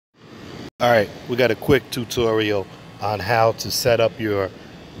All right, we got a quick tutorial on how to set up your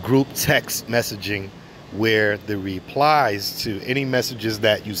group text messaging where the replies to any messages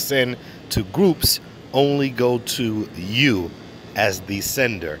that you send to groups only go to you as the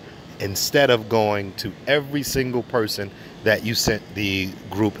sender instead of going to every single person that you sent the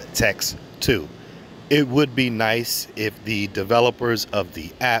group text to. It would be nice if the developers of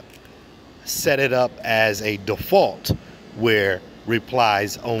the app set it up as a default where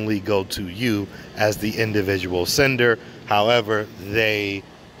replies only go to you as the individual sender. However, they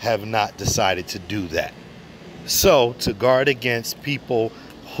have not decided to do that. So to guard against people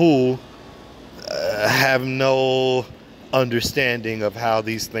who have no understanding of how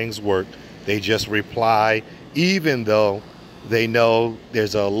these things work, they just reply even though they know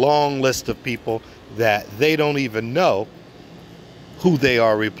there's a long list of people that they don't even know who they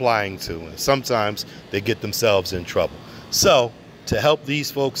are replying to, and sometimes they get themselves in trouble. So to help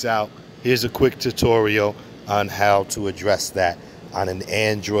these folks out, here's a quick tutorial on how to address that on an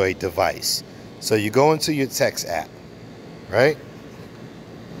Android device. So you go into your text app, right?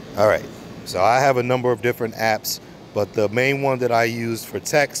 All right, so I have a number of different apps, but the main one that I use for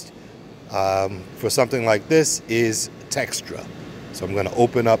text for something like this is Textra. So I'm going to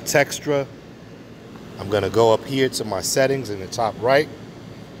open up Textra. I'm going to go up here to my settings in the top right,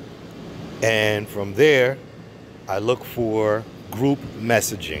 and from there I look for group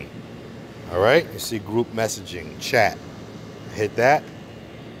messaging. All right, you see group messaging, chat. Hit that,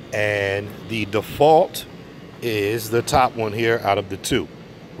 and the default is the top one here out of the two.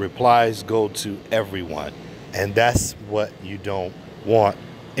 Replies go to everyone, and that's what you don't want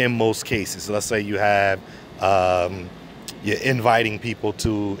in most cases. Let's say you have you're inviting people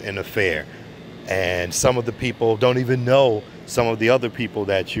to an affair, and some of the people don't even know some of the other people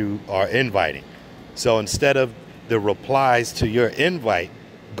that you are inviting. So instead of the replies to your invite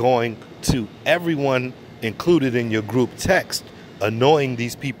going to everyone included in your group text, annoying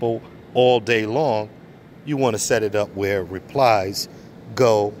these people all day long, you want to set it up where replies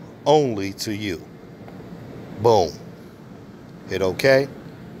go only to you. Boom. Hit OK,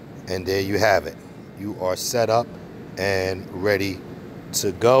 and there you have it. You are set up and ready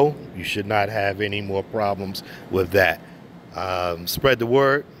to go. You should not have any more problems with that. Spread the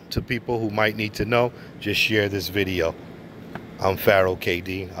word to people who might need to know. Just share this video. I'm Pharaoh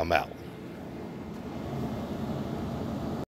KD. I'm out.